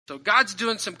So God's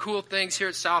doing some cool things here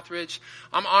at Southridge.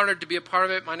 I'm honored to be a part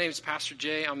of it. My name is Pastor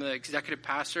Jay. I'm the executive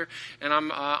pastor. And I'm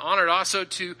honored also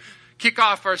to kick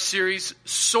off our series,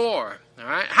 SOAR. All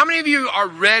right. How many of you are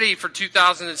ready for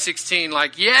 2016?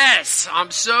 Like, yes,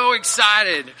 I'm so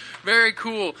excited. Very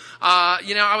cool.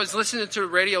 I was listening to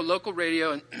local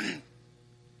radio, and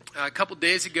a couple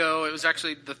days ago, it was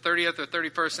actually the 30th or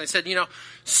 31st, and they said,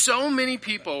 so many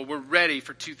people were ready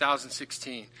for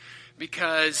 2016.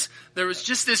 Because there was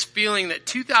just this feeling that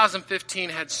 2015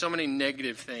 had so many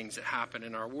negative things that happened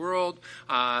in our world,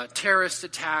 terrorist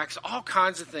attacks, all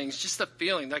kinds of things, just a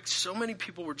feeling like so many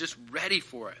people were just ready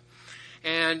for it.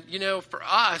 And, for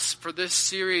us, for this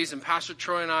series, and Pastor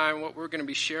Troy and I, and what we're going to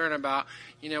be sharing about,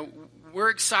 we're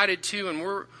excited too, and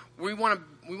we want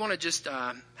to just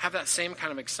have that same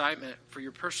kind of excitement for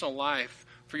your personal life,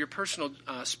 for your personal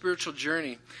spiritual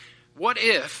journey. What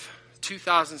if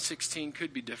 2016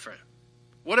 could be different?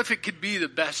 What if it could be the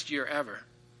best year ever?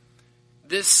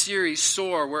 This series,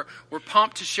 SOAR, we're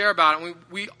pumped to share about it.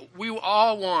 We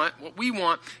all want, what we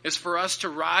want is for us to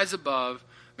rise above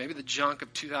maybe the junk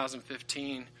of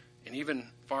 2015 and even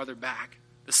farther back.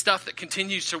 The stuff that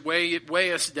continues to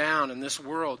weigh us down in this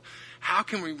world. How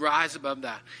can we rise above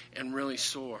that and really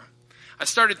soar? I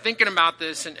started thinking about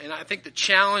this, and I think the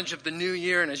challenge of the new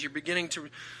year, and as you're beginning to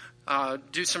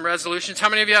do some resolutions. How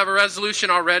many of you have a resolution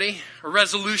already? Or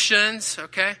resolutions,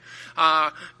 okay?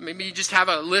 Maybe you just have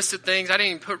a list of things. I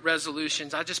didn't even put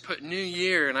resolutions. I just put New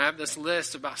Year, and I have this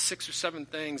list of about 6 or 7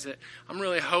 things that I'm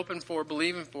really hoping for,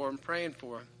 believing for, and praying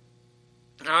for.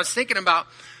 And I was thinking about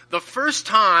the first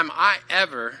time I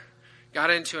ever got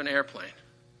into an airplane.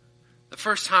 The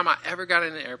first time I ever got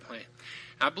in an airplane.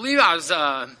 And I believe I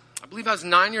was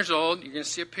 9 years old. You're going to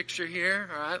see a picture here,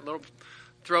 all right? Little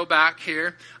throwback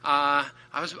here. I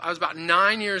was about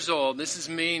 9 years old. This is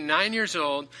me, 9 years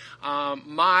old.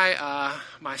 My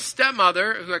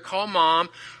stepmother, who I call Mom,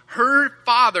 her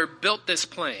father built this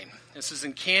plane. This is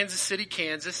in Kansas City,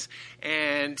 Kansas,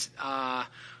 and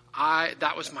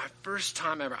that was my first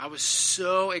time ever. I was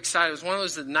so excited. It was one of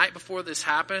those, the night before this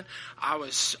happened,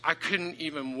 I couldn't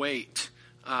even wait.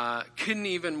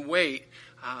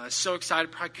 So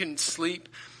excited, probably couldn't sleep.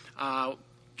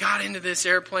 Got into this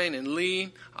airplane, and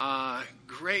Lee,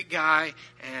 great guy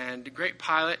and a great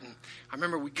pilot. And I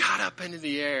remember we got up into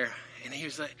the air, and he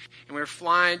was like, and we were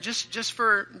flying just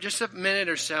for a minute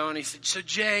or so. And he said, "So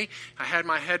Jay," I had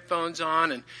my headphones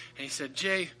on, and he said,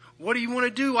 "Jay, what do you want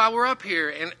to do while we're up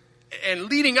here?" And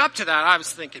leading up to that, I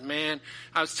was thinking, man,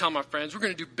 I was telling my friends, we're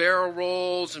going to do barrel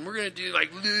rolls, and we're going to do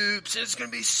like loops, and it's going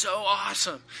to be so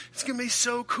awesome. It's going to be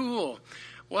so cool.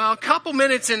 Well, a couple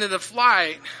minutes into the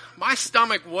flight, my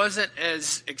stomach wasn't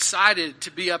as excited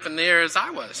to be up in the air as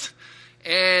I was.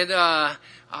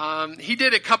 And he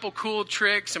did a couple cool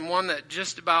tricks, and one that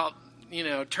just about,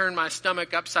 turned my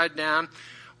stomach upside down.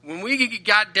 When we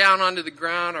got down onto the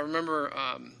ground, I remember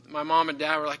my mom and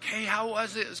dad were like, "Hey, how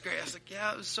was it?" It was great. I was like,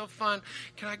 "Yeah, it was so fun.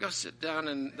 Can I go sit down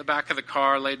in the back of the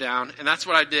car, lay down?" And that's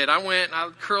what I did. I went and I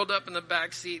curled up in the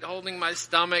back seat, holding my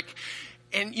stomach.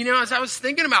 And, as I was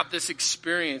thinking about this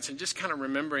experience and just kind of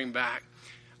remembering back,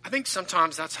 I think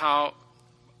sometimes that's how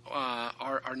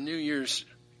our New Year's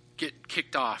get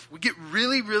kicked off. We get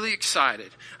really, really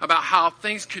excited about how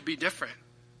things could be different.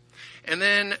 And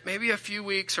then maybe a few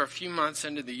weeks or a few months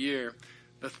into the year,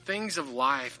 the things of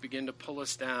life begin to pull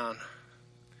us down.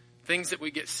 Things that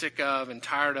we get sick of and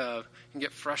tired of and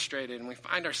get frustrated, and we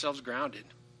find ourselves grounded.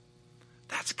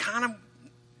 That's kind of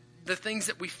the things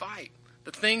that we fight.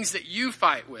 The things that you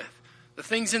fight with, the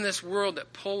things in this world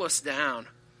that pull us down.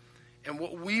 And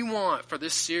what we want for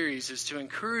this series is to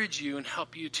encourage you and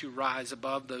help you to rise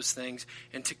above those things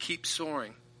and to keep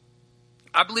soaring.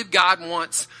 I believe God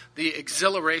wants the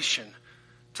exhilaration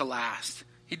to last.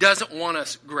 He doesn't want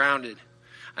us grounded.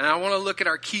 And I want to look at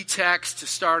our key text to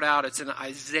start out. It's in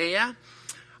Isaiah,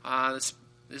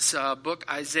 this book,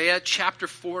 Isaiah chapter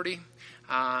 40.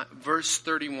 Verse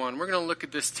 31. We're going to look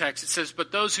at this text. It says,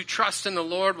 "But those who trust in the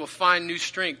Lord will find new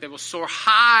strength. They will soar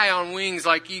high on wings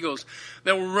like eagles.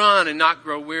 They will run and not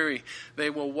grow weary. They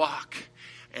will walk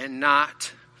and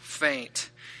not faint."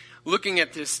 Looking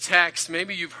at this text,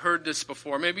 maybe you've heard this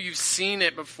before. Maybe you've seen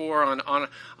it before on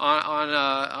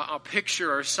a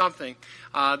picture or something.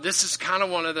 This is kind of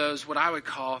one of those, what I would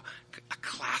call a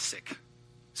classic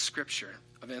scripture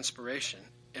of inspiration.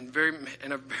 In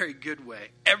a very good way.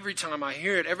 Every time I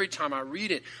hear it, every time I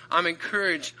read it, I'm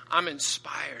encouraged, I'm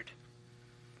inspired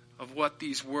of what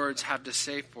these words have to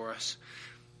say for us.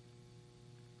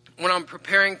 When I'm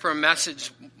preparing for a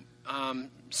message,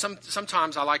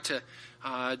 sometimes I like to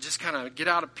just kind of get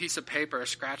out a piece of paper, a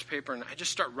scratch paper, and I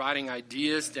just start writing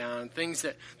ideas down, things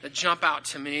that jump out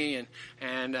to me.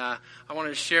 And I wanted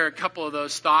to share a couple of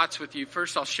those thoughts with you.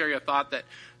 First, I'll share you a thought that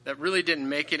really didn't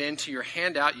make it into your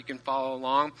handout. You can follow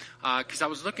along, because I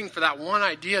was looking for that one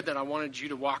idea that I wanted you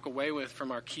to walk away with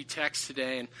from our key text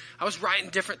today. And I was writing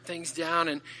different things down.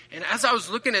 And as I was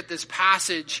looking at this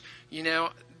passage,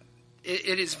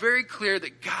 it is very clear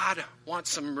that God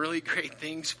wants some really great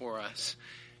things for us.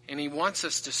 And he wants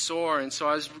us to soar. And so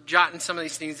I was jotting some of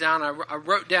these things down. I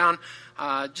wrote down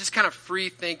just kind of free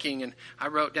thinking. And I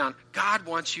wrote down, God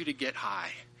wants you to get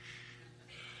high.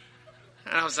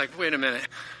 And I was like, wait a minute.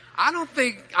 I don't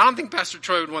think Pastor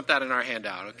Troy would want that in our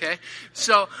handout, okay?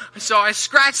 So I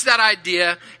scratched that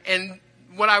idea. And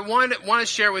what I want to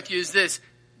share with you is this.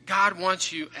 God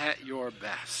wants you at your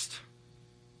best.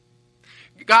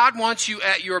 God wants you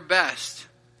at your best.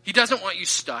 He doesn't want you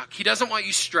stuck. He doesn't want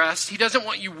you stressed. He doesn't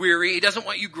want you weary. He doesn't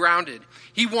want you grounded.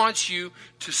 He wants you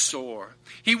to soar.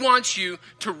 He wants you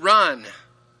to run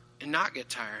and not get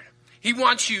tired. He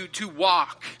wants you to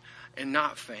walk and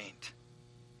not faint.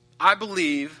 I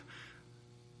believe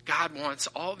God wants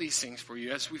all these things for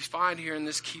you, as we find here in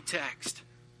this key text.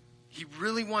 He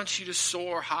really wants you to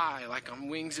soar high like on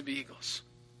wings of eagles.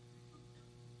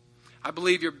 I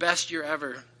believe your best year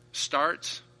ever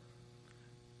starts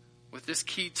with this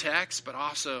key text, but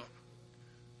also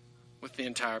with the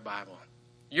entire Bible.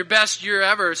 Your best year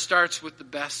ever starts with the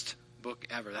best book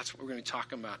ever. That's what we're going to be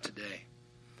talking about today.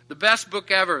 The best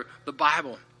book ever, the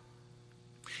Bible.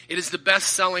 It is the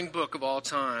best-selling book of all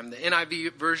time. The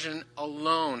NIV version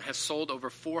alone has sold over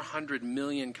 400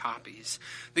 million copies.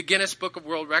 The Guinness Book of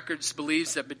World Records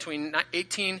believes that between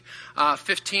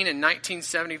 1815 and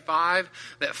 1975,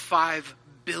 that 5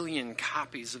 billion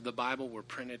copies of the Bible were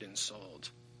printed and sold.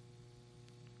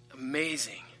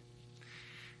 Amazing.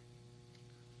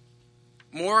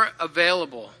 More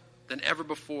available than ever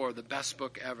before, the best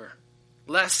book ever.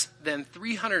 Less than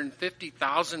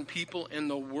 350,000 people in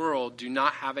the world do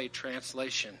not have a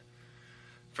translation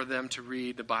for them to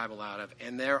read the Bible out of.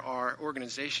 And there are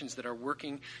organizations that are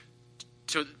working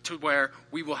to where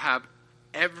we will have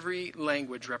every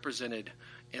language represented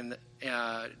and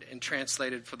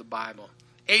translated for the Bible.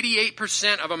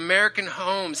 88% of American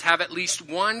homes have at least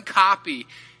one copy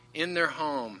in their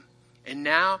home. And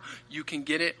now you can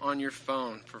get it on your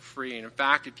phone for free. And in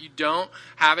fact, if you don't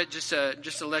have it, just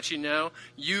to let you know,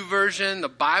 YouVersion, the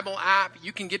Bible app,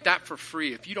 you can get that for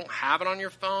free. If you don't have it on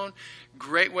your phone,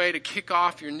 great way to kick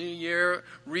off your new year,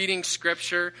 reading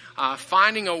Scripture,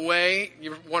 finding a way.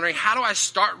 You're wondering, how do I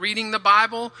start reading the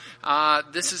Bible?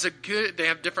 This is they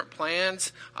have different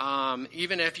plans.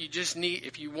 Even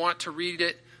if you want to read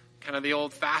it kind of the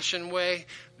old-fashioned way,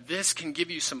 this can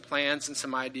give you some plans and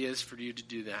some ideas for you to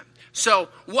do that. So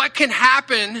what can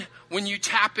happen when you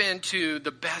tap into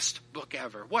the best book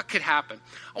ever? What could happen?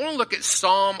 I want to look at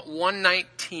Psalm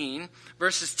 119,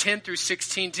 verses 10 through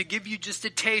 16, to give you just a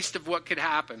taste of what could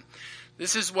happen.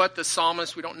 This is what the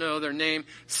psalmist, we don't know their name,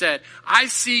 said. I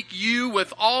seek you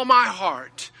with all my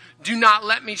heart. Do not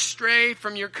let me stray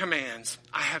from your commands.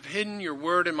 I have hidden your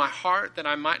word in my heart that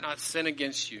I might not sin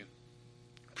against you.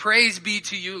 Praise be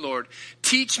to you, Lord.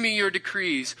 Teach me your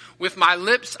decrees. With my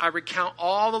lips I recount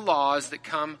all the laws that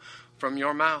come from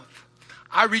your mouth.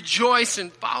 I rejoice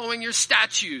in following your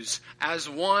statutes as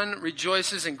one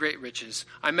rejoices in great riches.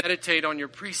 I meditate on your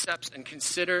precepts and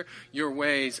consider your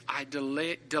ways. I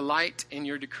delight in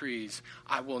your decrees.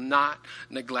 I will not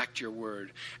neglect your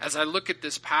word. As I look at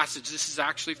this passage, this is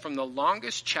actually from the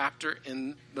longest chapter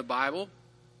in the Bible.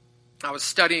 I was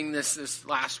studying this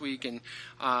last week, and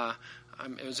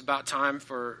it was about time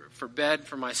for bed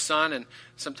for my son, and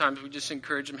sometimes we just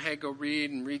encourage him, hey, go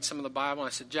read some of the Bible. And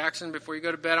I said, Jackson, before you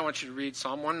go to bed, I want you to read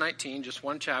Psalm 119, just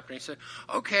one chapter. And he said,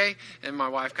 okay. And my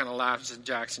wife kind of laughed and said,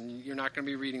 Jackson, you're not going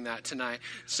to be reading that tonight.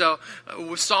 So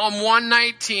Psalm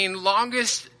 119,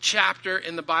 longest chapter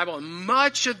in the Bible. And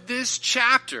much of this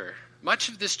chapter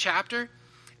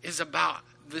is about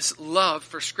this love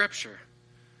for Scripture.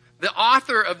 The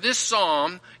author of this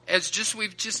psalm,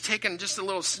 we've just taken just a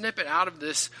little snippet out of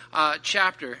this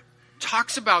chapter,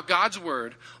 talks about God's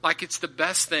word like it's the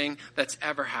best thing that's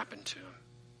ever happened to him.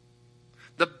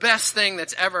 The best thing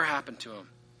that's ever happened to him.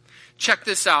 Check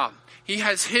this out. He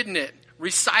has hidden it,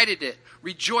 recited it,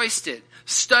 rejoiced it,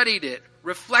 studied it,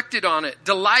 reflected on it,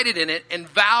 delighted in it, and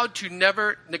vowed to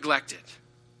never neglect it.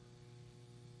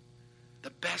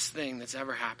 The best thing that's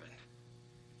ever happened.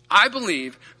 I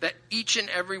believe that each and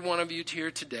every one of you here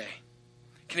today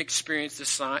can experience the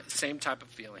same type of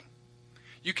feeling.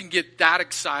 You can get that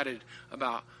excited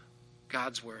about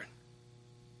God's word.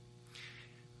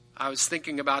 I was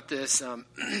thinking about this.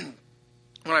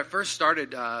 when I first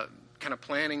started kind of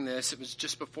planning this, it was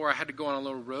just before I had to go on a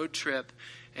little road trip,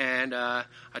 and I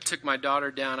took my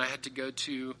daughter down. I had to go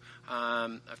to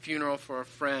a funeral for a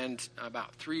friend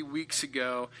about 3 weeks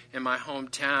ago in my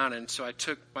hometown, and so I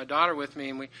took my daughter with me,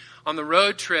 and we, on the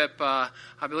road trip, I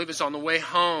believe it was on the way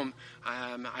home,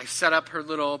 I set up her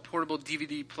little portable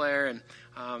DVD player, and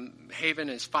Haven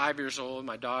is 5 years old,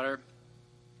 my daughter.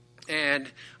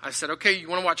 And I said, okay, you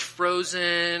want to watch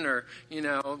Frozen or,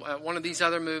 one of these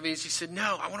other movies? He said,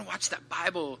 no, I want to watch that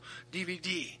Bible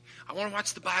DVD. I want to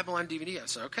watch the Bible on DVD. I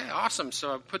said, okay, awesome.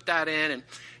 So I put that in,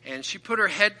 and she put her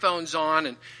headphones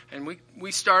on, and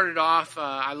we started off.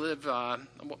 I live,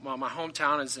 my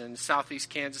hometown is in southeast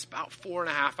Kansas, about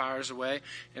 4.5 hours away.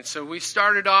 And so we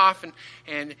started off,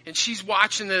 and she's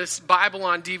watching this Bible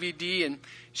on DVD, and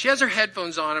she has her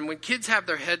headphones on. And when kids have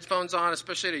their headphones on,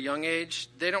 especially at a young age,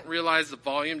 they don't realize the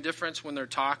volume difference when they're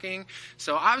talking.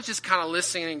 So I was just kind of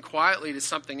listening quietly to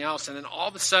something else, and then all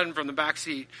of a sudden from the back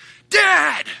seat,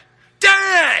 Dad!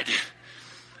 Dad!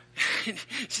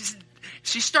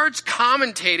 She starts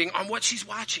commentating on what she's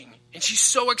watching, and she's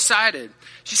so excited.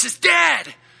 She says,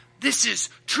 Dad, this is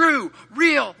true,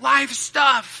 real life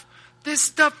stuff. This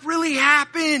stuff really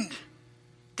happened.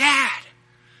 Dad,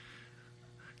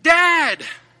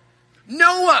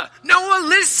 Noah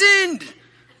listened.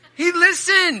 He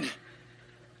listened.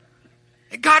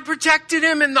 And God protected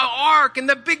him in the ark, in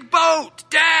the big boat.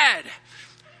 Dad.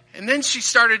 And then she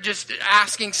started just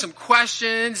asking some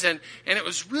questions, and it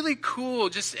was really cool.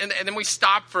 And then we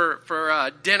stopped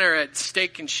for dinner at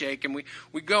Steak and Shake, and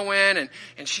we go in,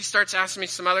 and she starts asking me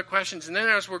some other questions. And then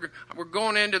as we're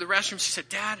going into the restroom, she said,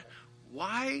 Dad,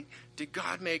 why did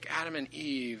God make Adam and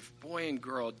Eve, boy and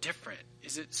girl, different?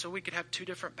 Is it so we could have 2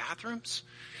 different bathrooms?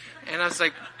 And I was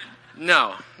like,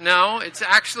 no, it's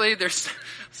actually, it's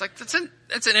like, that's an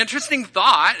interesting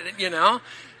thought, And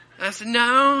I said,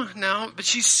 no. But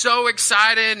she's so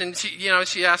excited, and she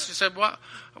asked, she said, well,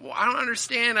 I don't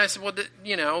understand. I said, well,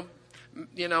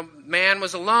 man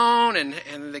was alone,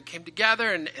 and they came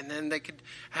together, and then they could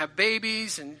have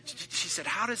babies. And she said,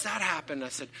 how does that happen? I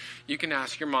said, you can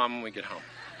ask your mom when we get home.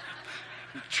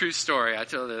 True story. I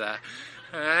told her that.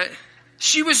 All right.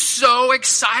 She was so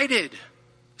excited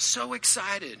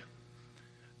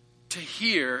to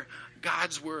hear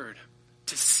God's word,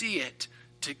 to see it,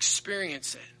 to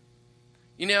experience it.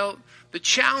 The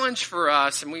challenge for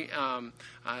us, and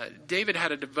David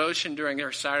had a devotion during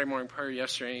our Saturday morning prayer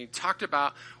yesterday, and he talked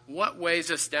about what weighs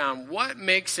us down, what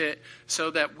makes it so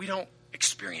that we don't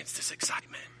experience this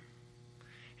excitement.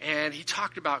 And he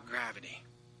talked about gravity.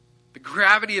 The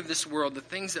gravity of this world, the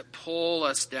things that pull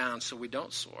us down so we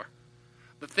don't soar.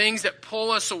 The things that pull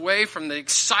us away from the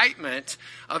excitement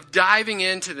of diving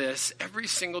into this every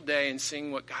single day and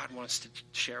seeing what God wants to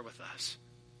share with us.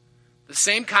 The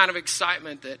same kind of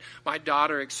excitement that my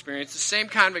daughter experienced, the same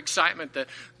kind of excitement that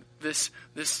this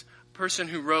person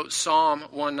who wrote Psalm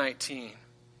 119.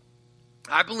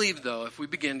 I believe, though, if we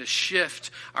begin to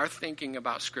shift our thinking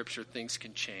about Scripture, things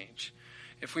can change.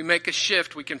 If we make a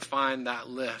shift, we can find that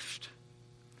lift.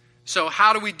 So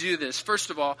how do we do this? First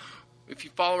of all, if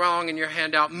you follow along in your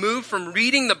handout, move from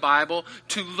reading the Bible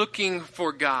to looking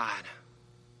for God.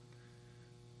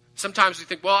 Sometimes we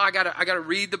think, well, I gotta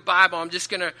read the Bible. I'm just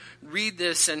gonna read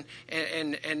this and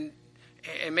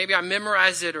maybe I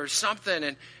memorize it or something.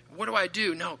 And what do I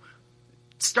do? No,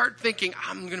 start thinking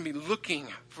I'm gonna be looking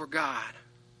for God.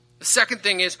 The second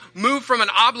thing is move from an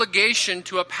obligation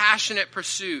to a passionate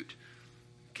pursuit.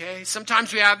 Okay,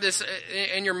 sometimes we have this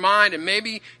in your mind, and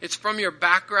maybe it's from your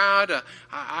background.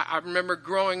 I remember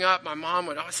growing up, my mom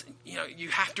would always, you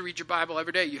have to read your Bible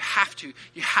every day. You have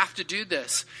to do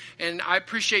this. And I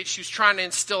appreciate she was trying to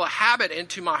instill a habit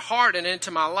into my heart and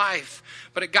into my life,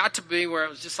 but it got to be where it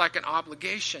was just like an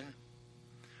obligation.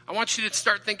 I want you to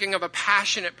start thinking of a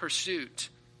passionate pursuit.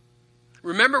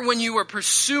 Remember when you were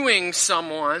pursuing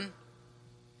someone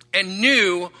and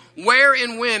knew where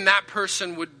and when that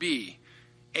person would be.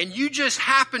 And you just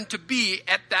happened to be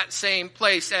at that same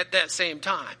place at that same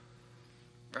time.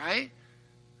 Right?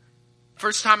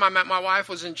 First time I met my wife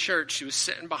was in church. She was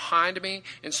sitting behind me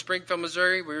in Springfield,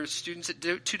 Missouri. We were students at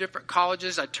 2 different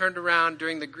colleges. I turned around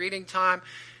during the greeting time,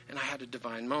 and I had a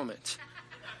divine moment.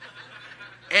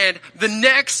 And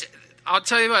I'll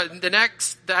tell you what,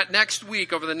 that next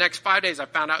week, over the next 5 days, I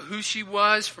found out who she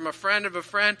was from a friend of a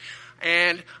friend.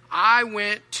 And I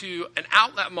went to an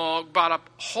outlet mall, bought a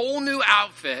whole new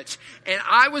outfit, and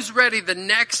I was ready the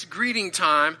next greeting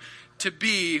time to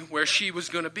be where she was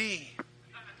going to be.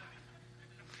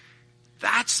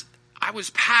 I was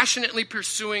passionately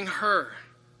pursuing her.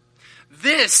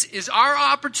 This is our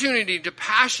opportunity to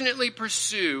passionately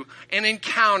pursue an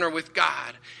encounter with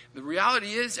God. The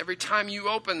reality is, every time you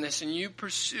open this and you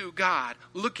pursue God,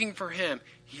 looking for him,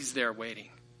 he's there waiting.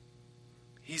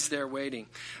 He's there waiting.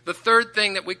 The third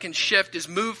thing that we can shift is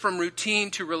move from routine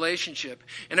to relationship.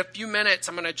 In a few minutes,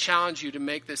 I'm going to challenge you to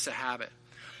make this a habit.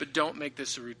 But don't make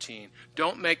this a routine.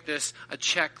 Don't make this a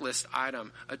checklist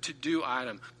item, a to-do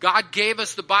item. God gave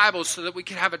us the Bible so that we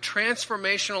can have a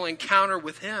transformational encounter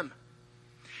with him.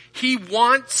 He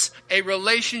wants a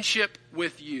relationship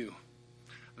with you.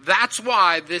 That's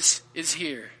why this is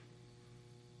here.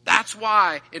 That's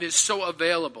why it is so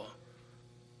available.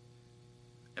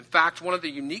 In fact, one of the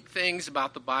unique things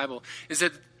about the Bible is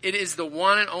that it is the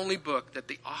one and only book that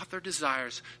the author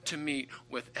desires to meet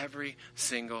with every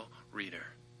single reader.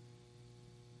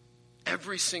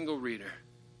 Every single reader.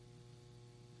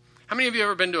 How many of you have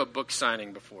ever been to a book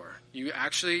signing before? You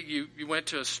went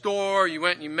to a store, you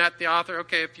went and you met the author.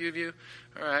 Okay, a few of you.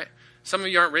 All right. Some of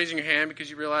you aren't raising your hand because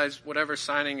you realize whatever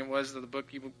signing it was of the book,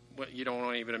 you don't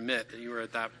want to even admit that you were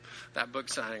at that book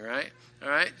signing, right? All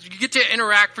right. You get to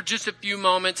interact for just a few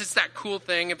moments. It's that cool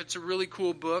thing if it's a really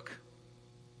cool book.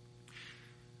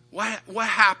 What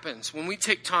happens when we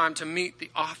take time to meet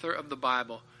the author of the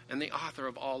Bible and the author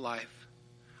of all life?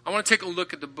 I want to take a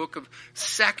look at the book of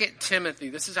 2 Timothy.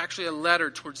 This is actually a letter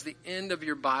towards the end of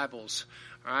your Bibles.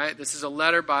 All right, this is a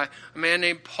letter by a man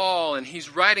named Paul, and he's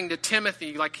writing to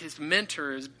Timothy like his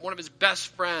mentor, one of his best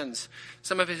friends.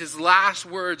 Some of his last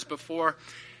words before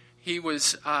he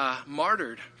was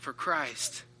martyred for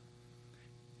Christ.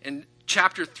 In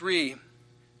chapter 3,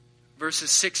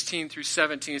 verses 16 through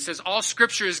 17, it says, "All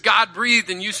Scripture is God-breathed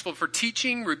and useful for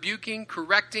teaching, rebuking,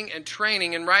 correcting, and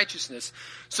training in righteousness,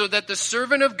 so that the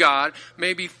servant of God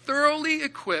may be thoroughly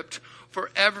equipped for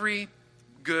every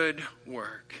good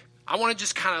work." I want to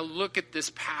just kind of look at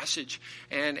this passage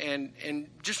and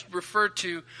just refer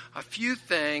to a few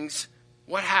things.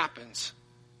 What happens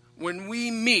when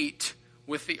we meet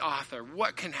with the author?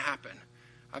 What can happen?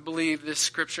 I believe this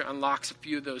scripture unlocks a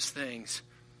few of those things.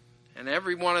 And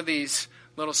every one of these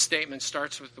little statements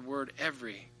starts with the word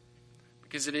every.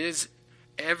 Because it is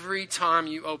every time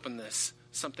you open this,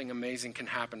 something amazing can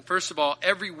happen. First of all,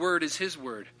 every word is his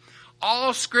word.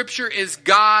 All scripture is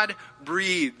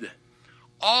God-breathed.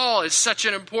 All is such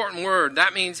an important word.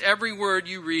 That means every word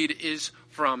you read is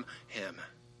from him.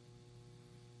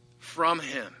 From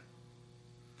him.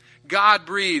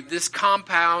 God-breathed, this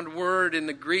compound word in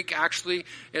the Greek actually,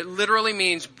 it literally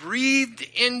means breathed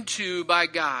into by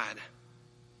God.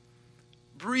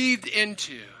 Breathed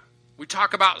into. We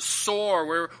talk about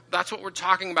soar, that's what we're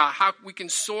talking about, how we can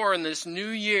soar in this new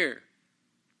year.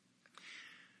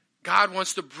 God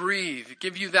wants to breathe,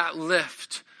 give you that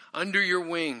lift under your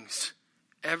wings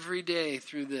every day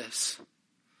through this,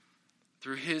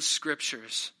 through his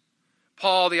scriptures.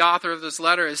 Paul, the author of this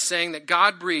letter, is saying that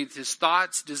God breathed his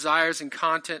thoughts, desires, and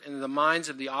content into the minds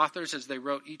of the authors as they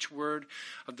wrote each word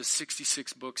of the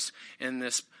 66 books in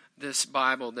this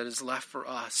Bible that is left for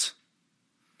us.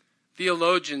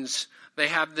 Theologians, they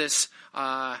have this,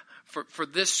 for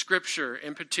this scripture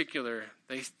in particular,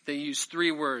 they use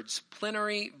three words: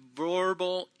 plenary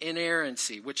verbal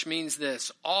inerrancy, which means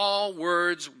this: all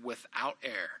words without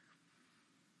error.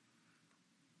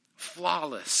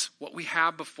 Flawless, what we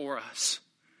have before us.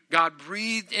 God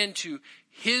breathed into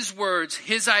his words,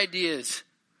 his ideas,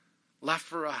 left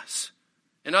for us.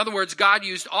 In other words, God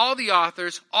used all the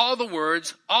authors, all the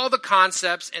words, all the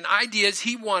concepts and ideas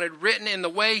he wanted written in the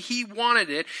way he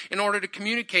wanted it in order to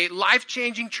communicate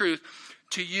life-changing truth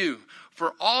to you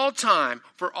for all time,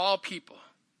 for all people.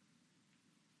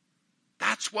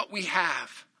 That's what we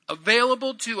have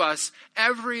available to us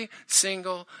every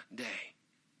single day.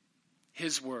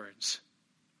 His words.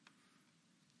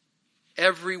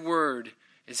 Every word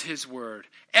is his word.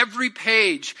 Every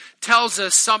page tells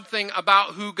us something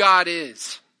about who God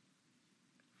is.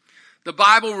 The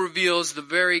Bible reveals the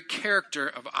very character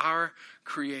of our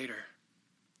Creator.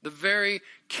 The very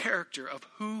character of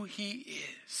who he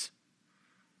is.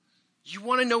 You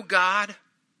want to know God?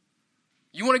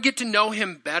 You want to get to know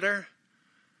him better?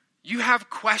 You have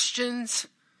questions?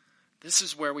 This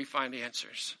is where we find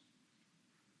answers.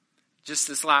 Just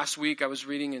this last week, I was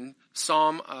reading in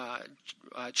Psalm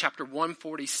chapter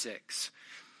 146.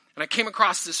 And I came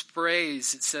across this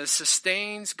phrase. It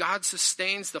says, God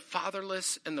sustains the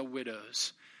fatherless and the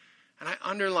widows. And I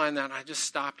underlined that and I just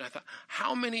stopped. And I thought,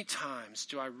 how many times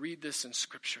do I read this in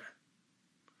Scripture?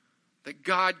 That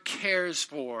God cares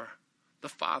for the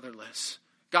fatherless.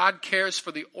 God cares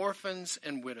for the orphans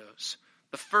and widows.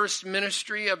 The first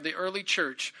ministry of the early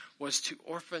church was to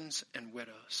orphans and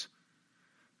widows.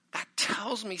 That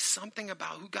tells me something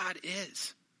about who God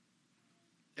is.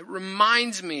 It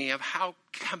reminds me of how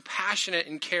compassionate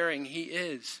and caring he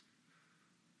is.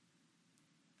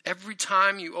 Every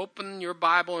time you open your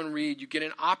Bible and read, you get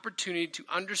an opportunity to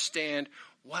understand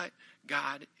what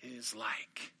God is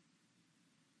like.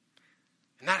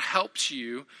 And that helps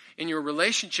you in your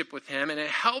relationship with him, and it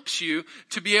helps you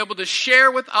to be able to share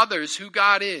with others who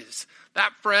God is.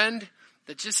 That friend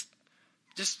that just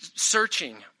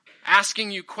searching, asking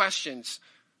you questions.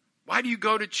 Why do you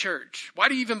go to church? Why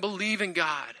do you even believe in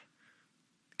God?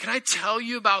 Can I tell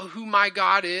you about who my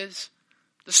God is?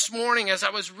 This morning as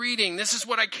I was reading, this is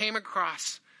what I came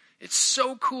across. It's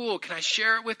so cool. Can I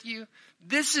share it with you?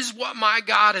 This is what my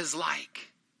God is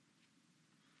like.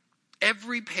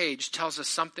 Every page tells us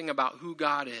something about who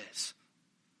God is.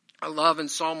 I love in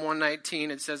Psalm 119,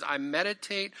 it says, I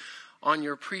meditate on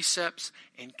your precepts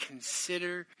and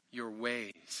consider your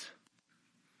ways.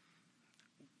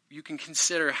 You can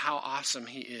consider how awesome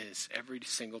he is every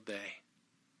single day.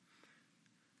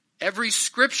 Every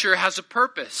scripture has a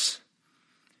purpose.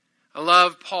 I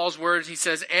love Paul's words. He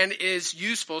says, and is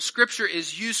useful. Scripture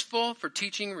is useful for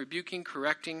teaching, rebuking,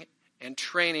 correcting, and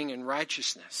training in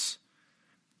righteousness.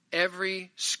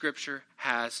 Every scripture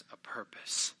has a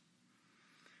purpose.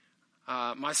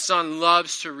 My son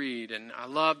loves to read, and I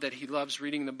love that he loves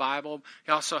reading the Bible.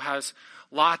 He also has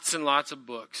lots and lots of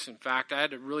books. In fact, I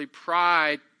had to really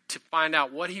pry to find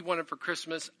out what he wanted for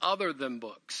Christmas other than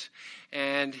books.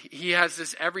 And he has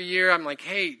this every year. I'm like,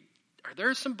 hey, are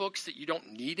there some books that you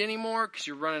don't need anymore? Because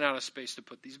you're running out of space to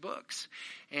put these books.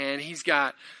 And he's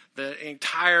got the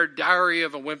entire Diary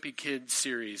of a Wimpy Kid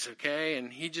series, okay?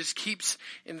 And he just keeps,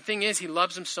 and the thing is, he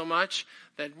loves them so much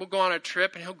that we'll go on a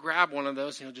trip and he'll grab one of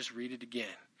those and he'll just read it again,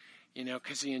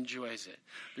 because he enjoys it.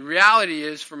 The reality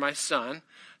is, for my son,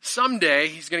 someday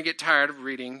he's going to get tired of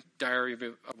reading Diary of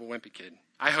a Wimpy Kid.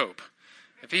 I hope.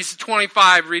 If he's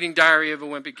 25 reading Diary of a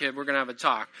Wimpy Kid, we're going to have a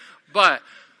talk. But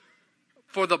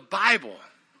for the Bible,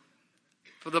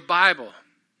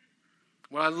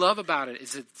 what I love about it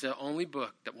is it's the only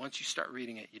book that once you start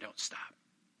reading it, you don't stop.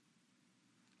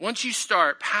 Once you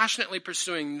start passionately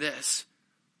pursuing this,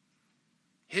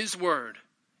 his word,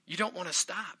 you don't want to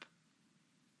stop.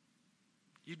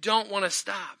 You don't want to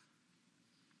stop.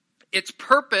 Its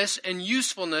purpose and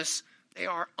usefulness, they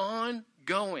are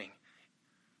ongoing.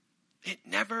 It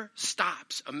never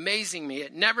stops amazing me.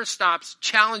 It never stops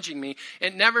challenging me.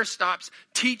 It never stops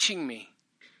teaching me.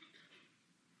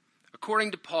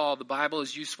 According to Paul, the Bible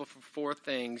is useful for 4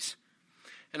 things.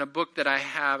 In a book that I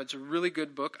have, it's a really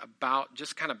good book about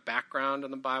just kind of background on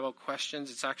the Bible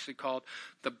questions. It's actually called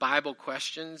The Bible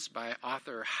Questions by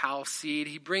author Hal Seed.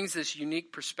 He brings this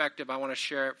unique perspective. I want to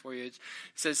share it for you. It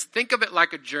says, think of it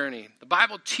like a journey. The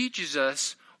Bible teaches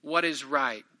us what is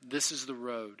right. This is the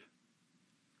road.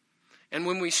 And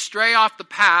when we stray off the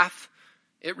path,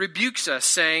 it rebukes us,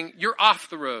 saying, you're off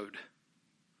the road.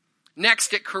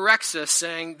 Next, it corrects us,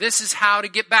 saying, this is how to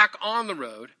get back on the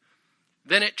road.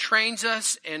 Then it trains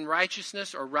us in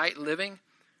righteousness or right living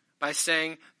by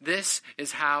saying, this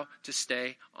is how to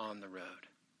stay on the road.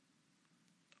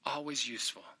 Always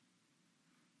useful.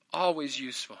 Always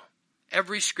useful.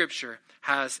 Every scripture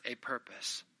has a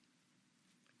purpose.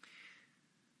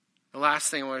 The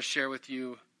last thing I want to share with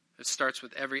you, it starts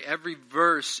with every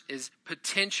verse is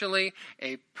potentially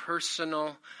a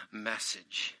personal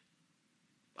message.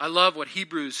 I love what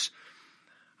Hebrews,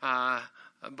 a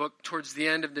book towards the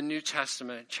end of the New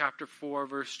Testament, chapter 4,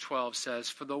 verse 12 says,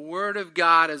 for the word of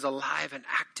God is alive and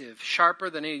active, sharper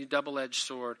than any double-edged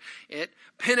sword. It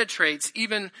penetrates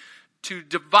even to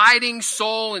dividing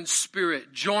soul and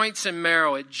spirit, joints and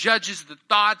marrow. It judges the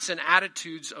thoughts and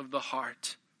attitudes of the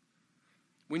heart.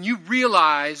 When you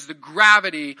realize the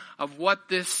gravity of what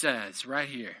this says right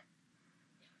here,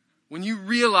 when you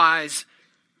realize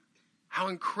how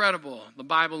incredible the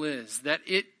Bible is, that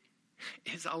it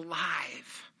is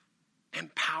alive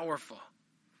and powerful,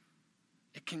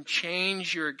 it can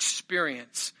change your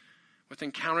experience with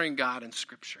encountering God in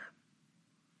Scripture.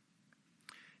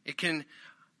 It can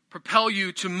propel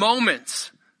you to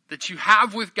moments that you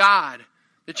have with God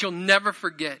that you'll never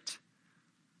forget.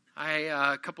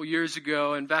 I, a couple years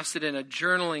ago, invested in a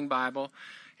journaling Bible,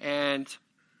 and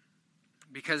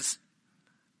because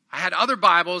I had other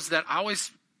Bibles that I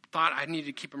always thought I needed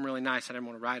to keep them really nice. I didn't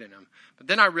want to write in them. But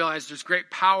then I realized there's great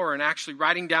power in actually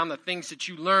writing down the things that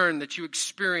you learn, that you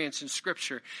experience in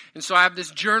Scripture. And so I have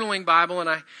this journaling Bible,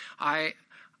 and I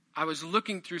was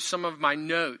looking through some of my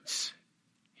notes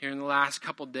here in the last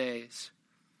couple days.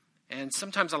 And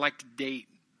sometimes I like to date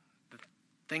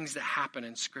things that happen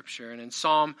in Scripture. And in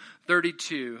Psalm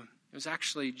 32, it was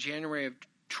actually January of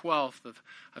 12th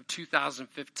of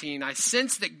 2015. I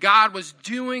sensed that God was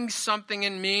doing something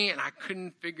in me, and I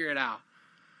couldn't figure it out.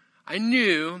 I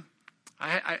knew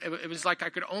it was like I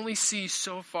could only see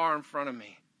so far in front of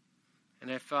me. And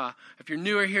if you're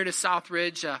newer here to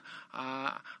Southridge,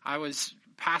 I was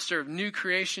pastor of New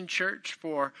Creation Church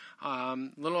for a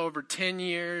little over 10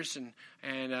 years,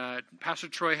 and Pastor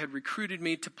Troy had recruited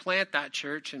me to plant that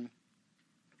church,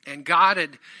 and God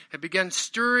had begun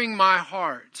stirring my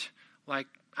heart. Like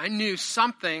I knew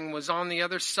something was on the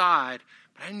other side,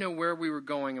 but I didn't know where we were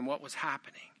going and what was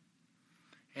happening.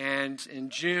 And in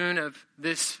June of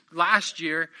this last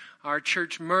year, our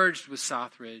church merged with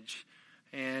Southridge.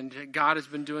 And God has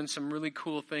been doing some really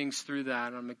cool things through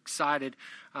that. I'm excited.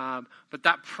 But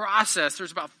that process,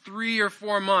 there's about 3 or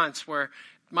 4 months where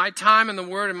my time in the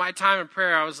Word and my time in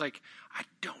prayer, I was like, I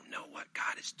don't know what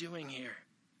God is doing here.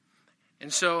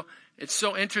 And so it's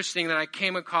so interesting that I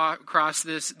came across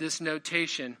this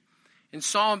notation. In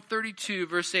Psalm 32,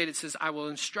 verse 8, it says, I will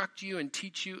instruct you and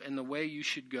teach you in the way you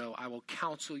should go. I will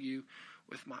counsel you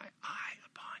with my eye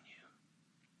upon you.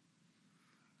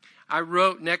 I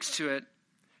wrote next to it,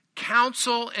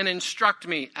 counsel and instruct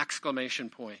me, exclamation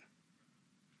point.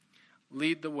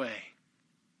 Lead the way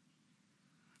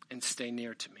and stay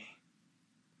near to me.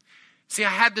 See, I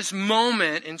had this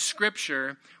moment in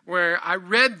Scripture where I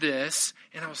read this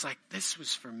and I was like, this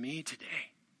was for me today.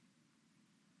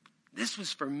 This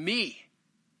was for me.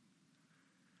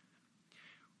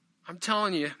 I'm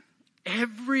telling you,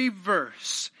 every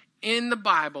verse in the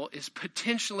Bible is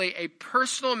potentially a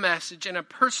personal message and a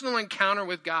personal encounter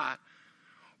with God,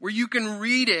 where you can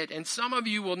read it, and some of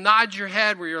you will nod your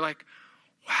head where you're like,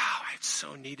 wow, I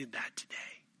so needed that today.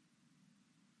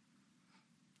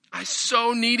 I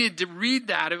so needed to read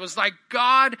that. It was like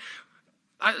God,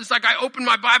 it's like I opened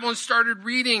my Bible and started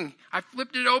reading. I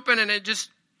flipped it open and it just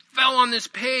fell on this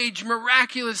page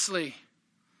miraculously.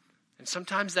 And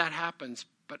sometimes that happens.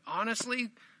 But honestly,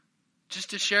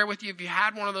 just to share with you, if you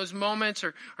had one of those moments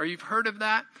or you've heard of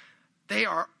that, they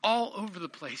are all over the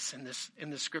place in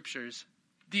the Scriptures.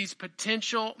 These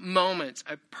potential moments,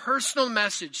 a personal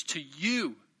message to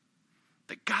you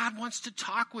that God wants to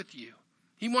talk with you.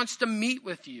 He wants to meet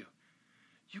with you.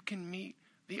 You can meet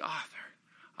the author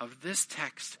of this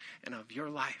text and of your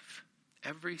life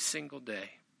every single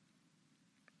day.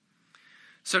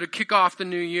 So to kick off the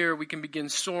new year, we can begin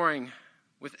soaring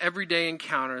with everyday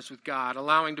encounters with God,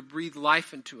 allowing to breathe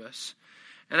life into us.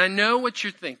 And I know what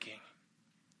you're thinking.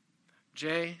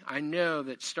 Jay, I know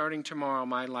that starting tomorrow,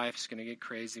 my life's going to get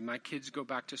crazy. My kids go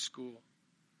back to school.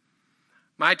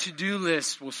 My to-do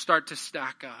list will start to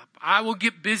stack up. I will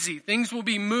get busy. Things will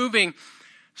be moving.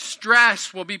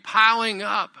 Stress will be piling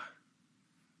up.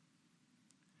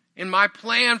 And my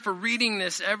plan for reading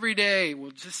this every day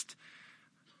will just,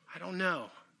 I don't know.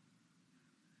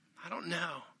 I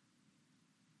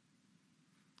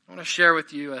want to share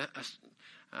with you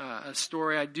a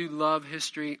story. I do love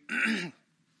history.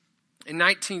 In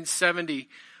 1970,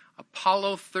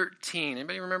 Apollo 13,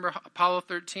 anybody remember Apollo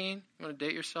 13? You want to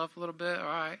date yourself a little bit? All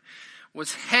right.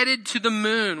 Was headed to the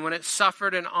moon when it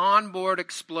suffered an onboard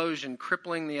explosion,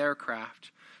 crippling the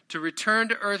aircraft. To return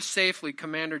to Earth safely,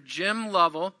 Commander Jim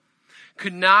Lovell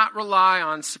could not rely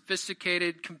on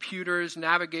sophisticated computers,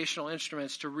 navigational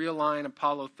instruments to realign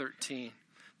Apollo 13.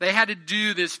 They had to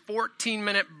do this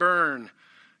 14-minute burn,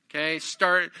 okay,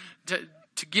 start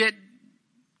to get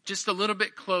just a little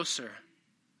bit closer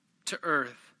to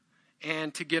Earth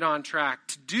and to get on track.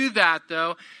 To do that,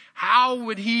 though, how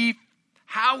would he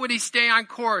stay on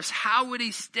course? How would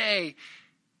he stay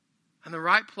in the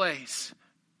right place?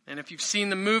 And if you've seen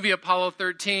the movie Apollo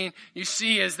 13, you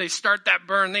see as they start that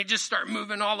burn, they just start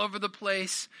moving all over the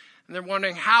place. And they're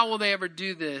wondering, how will they ever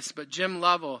do this? But Jim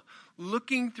Lovell,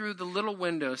 looking through the little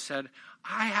window, said,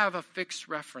 I have a fixed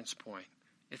reference point.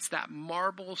 It's that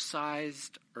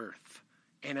marble-sized Earth.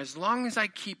 And as long as I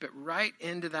keep it right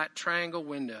into that triangle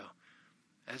window,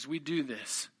 as we do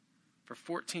this, for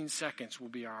 14 seconds, we'll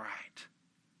be all right.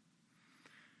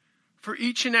 For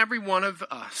each and every one of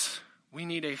us, we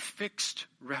need a fixed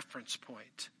reference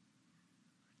point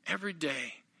every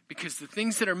day, because the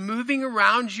things that are moving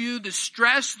around you, the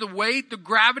stress, the weight, the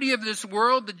gravity of this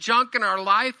world, the junk in our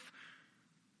life,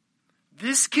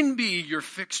 this can be your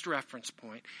fixed reference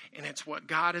point, and it's what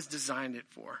God has designed it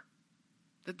for.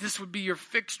 That this would be your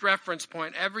fixed reference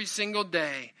point every single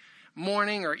day,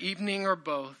 morning or evening or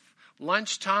both,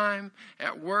 lunchtime,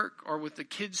 at work, or with the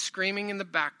kids screaming in the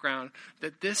background,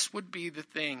 that this would be the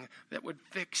thing that would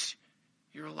fix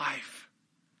your life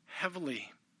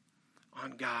heavily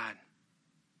on God.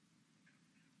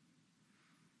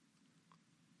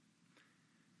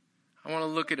 I want to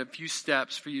look at a few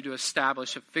steps for you to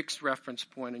establish a fixed reference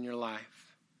point in your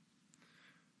life.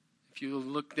 If you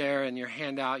look there in your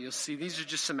handout, you'll see these are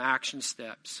just some action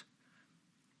steps.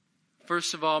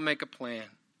 First of all, make a plan.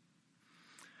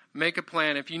 Make a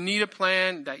plan. If you need a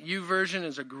plan, that YouVersion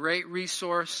is a great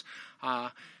resource.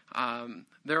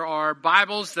 There are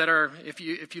Bibles that are, if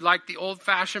you like the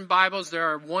old-fashioned Bibles,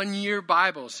 there are 1-year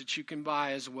Bibles that you can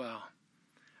buy as well.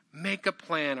 Make a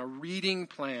plan, a reading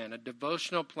plan, a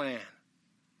devotional plan.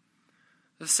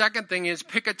 The second thing is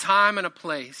pick a time and a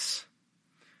place.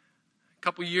 A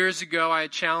couple years ago, I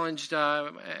challenged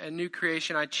a new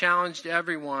creation. I challenged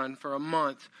everyone for a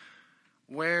month.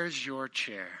 Where's your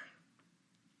chair?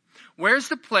 Where's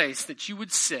the place that you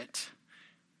would sit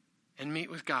and meet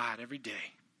with God every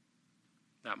day?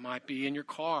 That might be in your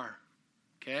car,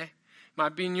 okay? It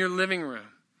might be in your living room.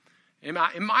 It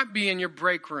might be in your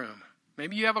break room.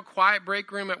 Maybe you have a quiet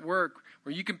break room at work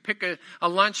where you can pick a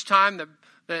lunchtime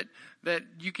that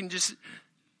you can just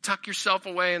tuck yourself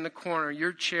away in the corner,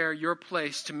 your chair, your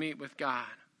place to meet with God.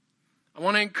 I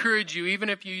want to encourage you, even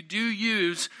if you do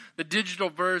use the digital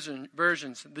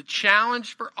versions, the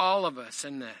challenge for all of us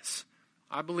in this,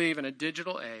 I believe in a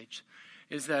digital age,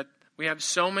 is that we have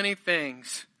so many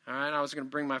things. All right, I was going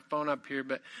to bring my phone up here,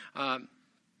 but,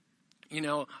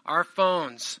 our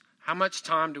phones, how much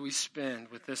time do we spend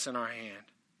with this in our hand?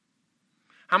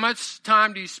 How much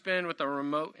time do you spend with a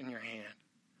remote in your hand?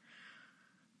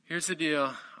 Here's the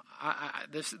deal.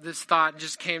 This thought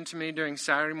just came to me during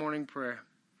Saturday morning prayer.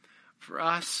 For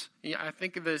us, I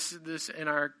think of this in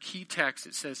our key text.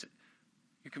 It says,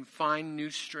 you can find new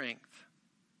strength.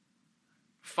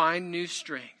 Find new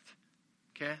strength.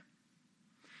 Okay?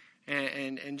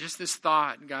 And just this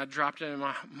thought, God dropped it in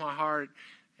my heart.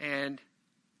 And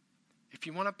if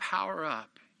you want to power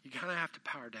up, you kind of have to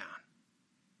power down.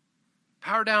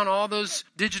 Power down all those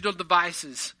digital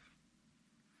devices.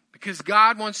 Because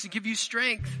God wants to give you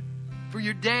strength for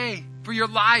your day, for your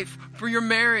life, for your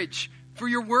marriage, for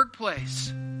your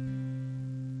workplace.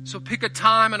 So pick a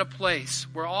time and a place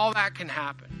where all that can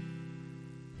happen.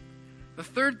 The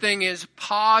third thing is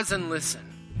pause and listen.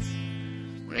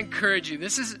 I want to encourage you.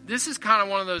 This is kind of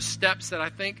one of those steps that I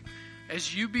think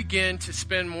as you begin to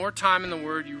spend more time in the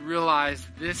Word, you realize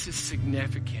this is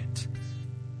significant.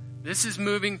 This is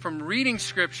moving from reading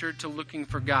Scripture to looking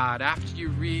for God. After you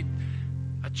read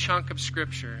a chunk of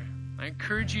Scripture, I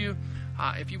encourage you,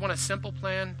 if you want a simple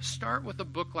plan, start with a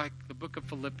book like the book of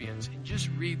Philippians and just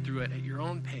read through it at your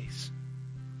own pace.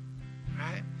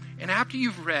 Right? And after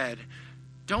you've read,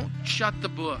 don't shut the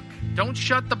book. Don't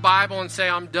shut the Bible and say,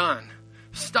 I'm done.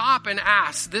 Stop and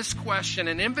ask this question,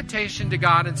 an invitation to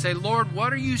God, and say, Lord,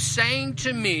 what are you saying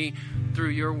to me through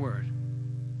your word?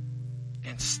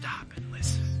 And stop and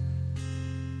listen.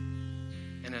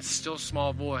 And a still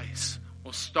small voice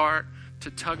will start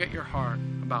to tug at your heart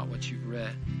about what you've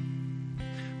read.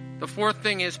 The fourth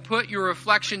thing is put your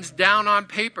reflections down on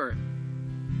paper.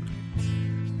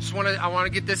 I want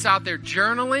to get this out there.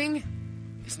 Journaling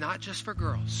is not just for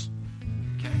girls.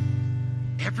 Okay?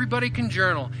 Everybody can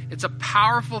journal. It's a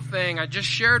powerful thing. I just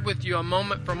shared with you a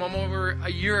moment from over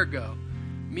a year ago.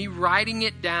 Me writing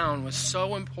it down was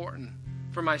so important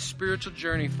for my spiritual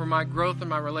journey, for my growth and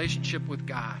my relationship with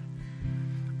God.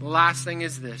 The last thing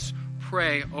is this.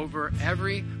 Pray over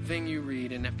everything you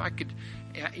read. And if I could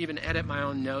even edit my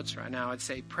own notes right now, I'd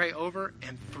say pray over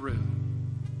and through.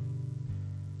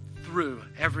 Through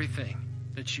everything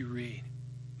that you read.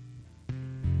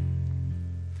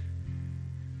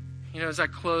 As I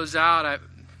close out, I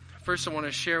want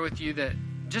to share with you that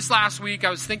just last week I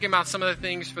was thinking about some of the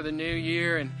things for the new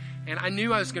year, and I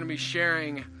knew I was going to be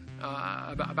sharing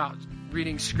about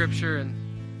reading Scripture, and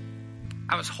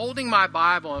I was holding my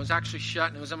Bible. I was actually shut,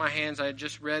 and it was in my hands. I had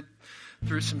just read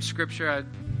through some Scripture.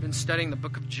 I'd been studying the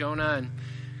book of Jonah,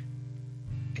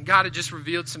 and God had just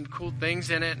revealed some cool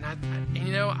things in it, and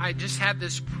I just had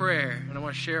this prayer, and I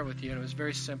want to share it with you, and it was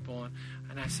very simple,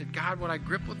 and I said, God, what I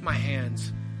grip with my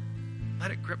hands, let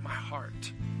it grip my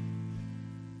heart.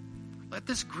 Let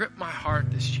this grip my heart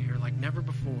this year like never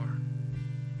before.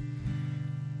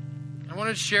 I want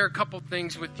to share a couple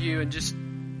things with you and just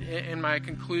in my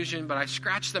conclusion, but I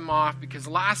scratched them off because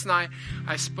last night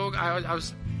I spoke.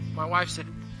 My wife said,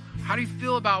 how do you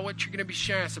feel about what you're going to be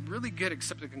sharing? I said, really good,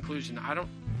 except the conclusion. I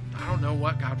don't know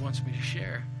what God wants me to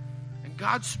share. And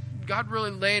God really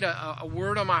laid a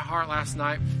word on my heart last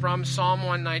night from Psalm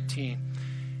 119.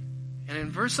 And in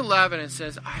verse 11, it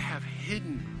says, I have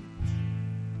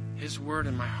hidden his word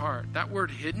in my heart. That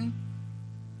word hidden,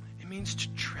 it means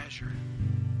to treasure.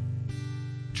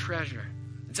 Treasure.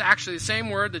 It's actually the same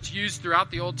word that's used throughout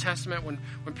the Old Testament when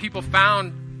people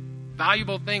found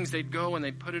valuable things, they'd go and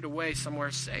they'd put it away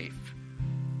somewhere safe.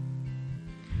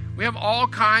 We have all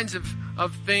kinds of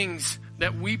things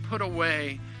that we put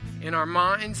away in our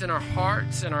minds, in our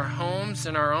hearts, in our homes,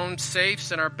 in our own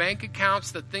safes, in our bank accounts,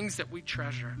 the things that we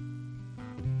treasure.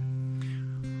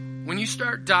 When you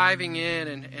start diving in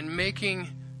and making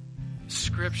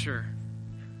Scripture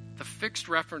the fixed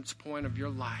reference point of your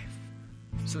life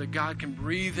so that God can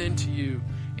breathe into you,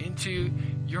 into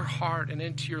your heart and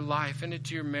into your life, and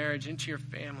into your marriage, into your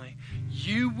family,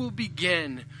 you will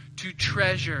begin to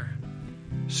treasure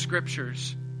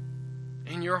Scriptures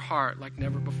in your heart like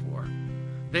never before.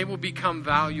 They will become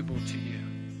valuable to you.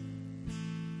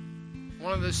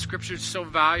 One of the Scriptures so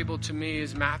valuable to me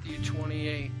is Matthew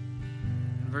 28,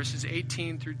 verses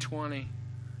 18 through 20.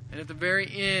 And at the very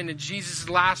end, in Jesus'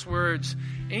 last words,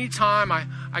 anytime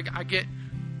I get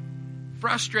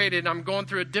frustrated, I'm going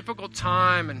through a difficult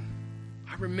time, and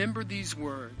I remember these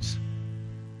words: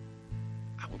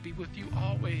 I will be with you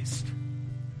always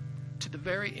to the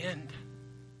very end.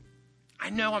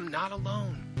 I know I'm not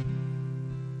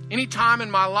alone. Any time in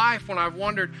my life when I've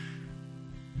wondered,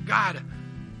 God,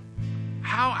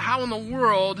 how in the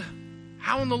world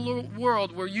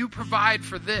will you provide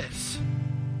for this?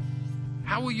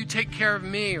 How will you take care of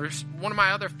me or one of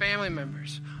my other family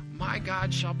members? My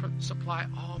God shall supply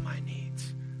all my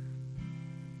needs.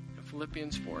 In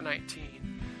Philippians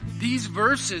 4:19. These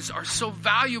verses are so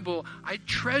valuable. I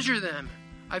treasure them.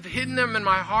 I've hidden them in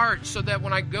my heart so that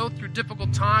when I go through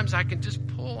difficult times, I can just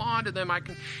pull onto them.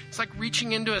 It's like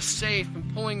reaching into a safe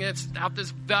and pulling out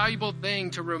this valuable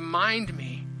thing to remind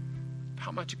me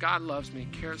how much God loves me,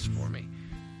 cares for me,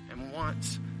 and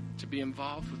wants to be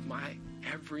involved with my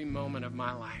every moment of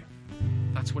my life.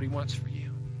 That's what he wants for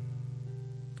you.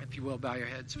 If you will, bow your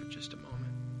heads for just a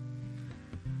moment.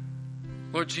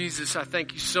 Lord Jesus, I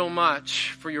thank you so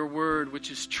much for your word,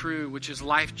 which is true, which is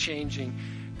life-changing.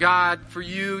 God, for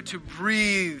you to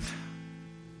breathe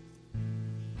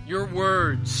your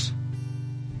words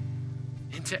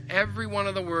into every one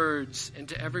of the words,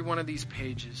 into every one of these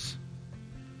pages.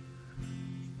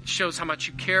 It shows how much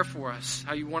you care for us,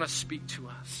 how you want to speak to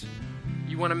us.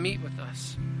 You want to meet with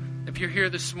us. If you're here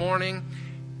this morning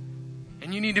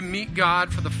and you need to meet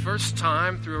God for the first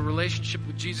time through a relationship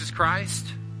with Jesus Christ,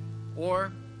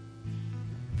 or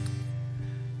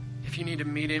if you need to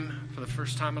meet him for the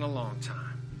first time in a long time,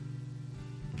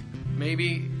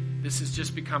 maybe this has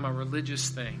just become a religious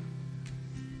thing.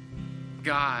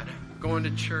 God, going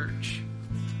to church,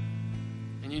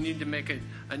 and you need to make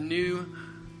a new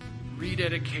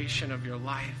rededication of your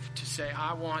life to say,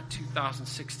 I want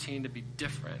 2016 to be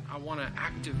different. I want an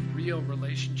active, real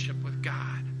relationship with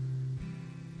God.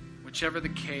 Whichever the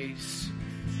case,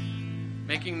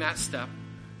 making that step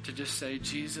to just say,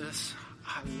 Jesus,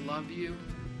 I love you.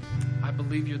 I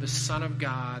believe you're the Son of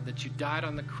God, that you died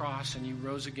on the cross and you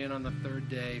rose again on the third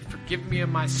day. Forgive me of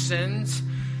my sins.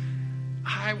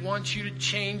 I want you to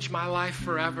change my life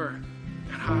forever,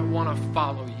 and I want to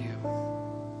follow you.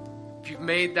 If you've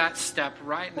made that step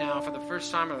right now for the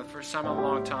first time or the first time in a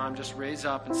long time, just raise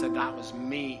up and say, that was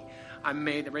me.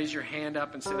 Raise your hand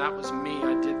up and say, that was me.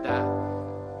 I did that.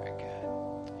 Very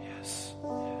good. Yes,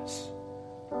 yes.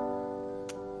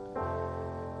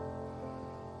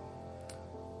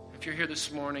 If you're here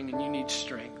this morning and you need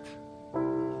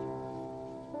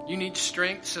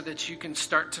strength so that you can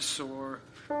start to soar.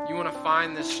 You want to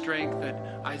find this strength that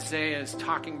Isaiah is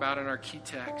talking about in our key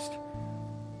text.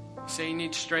 Say you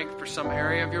need strength for some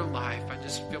area of your life. I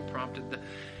just feel prompted that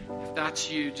if that's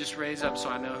you, just raise up so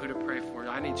I know who to pray for.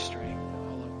 I need strength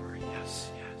all over. Yes,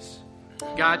 yes.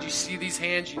 God, you see these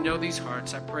hands, you know these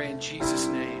hearts. I pray in Jesus'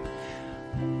 name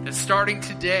that starting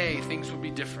today, things would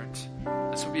be different.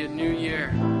 This would be a new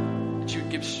year. That you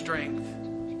would give strength.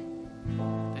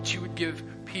 That you would give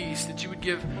peace. That you would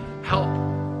give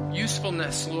help,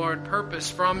 usefulness, Lord,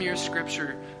 purpose from your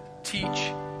Scripture.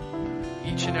 Teach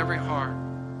each and every heart.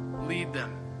 Lead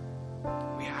them.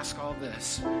 We ask all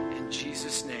this in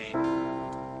Jesus' name.